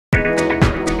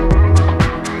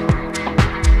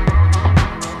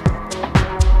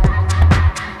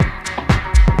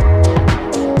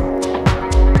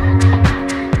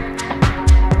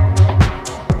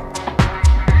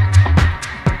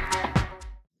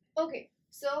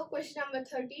So question number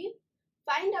 13.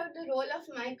 Find out the role of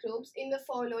microbes in the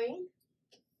following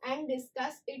and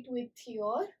discuss it with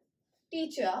your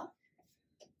teacher.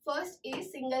 First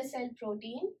is single cell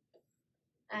protein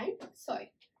and soil.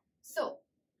 So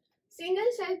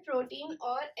single cell protein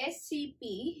or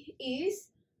SCP is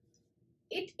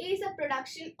a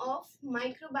production of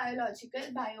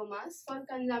microbiological biomass for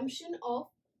consumption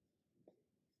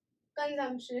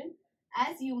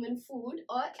as human food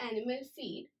or animal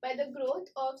feed by the growth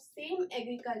of same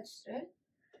agricultural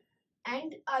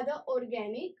and other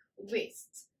organic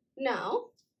wastes. Now,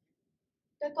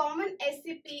 the common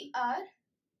SCP are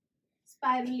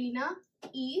spirulina,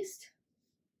 yeast,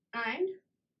 and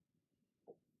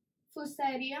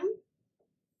Fusarium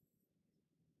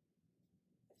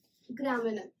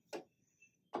gramineum.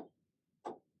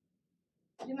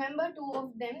 Remember two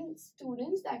of them,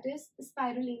 students, that is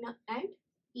spirulina and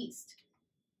yeast.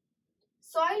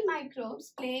 Soil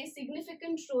microbes play a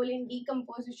significant role in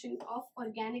decomposition of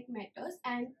organic matters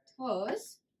and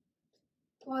thus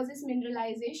causes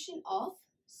mineralization of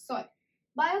soil.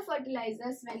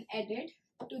 Biofertilizers, when added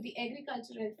to the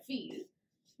agricultural field,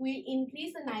 will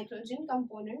increase the nitrogen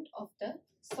component of the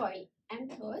soil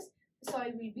and thus the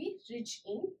soil will be rich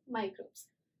in microbes.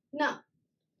 Now,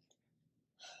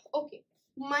 okay,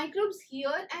 microbes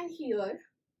here and here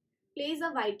plays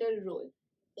a vital role.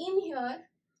 In here,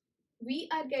 we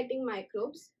are getting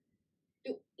microbes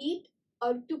to eat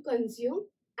or to consume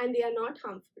and they are not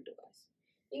harmful to us.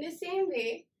 In the same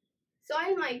way,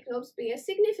 soil microbes play a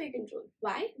significant role.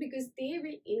 Why? Because they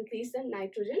will increase the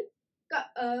nitrogen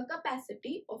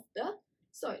capacity of the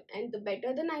soil, and the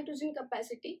better the nitrogen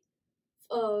capacity,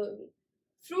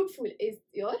 fruitful is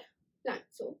your plant.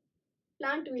 So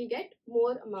plant will get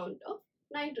more amount of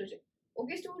nitrogen.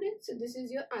 Okay students, so this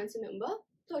is your answer number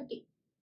 30.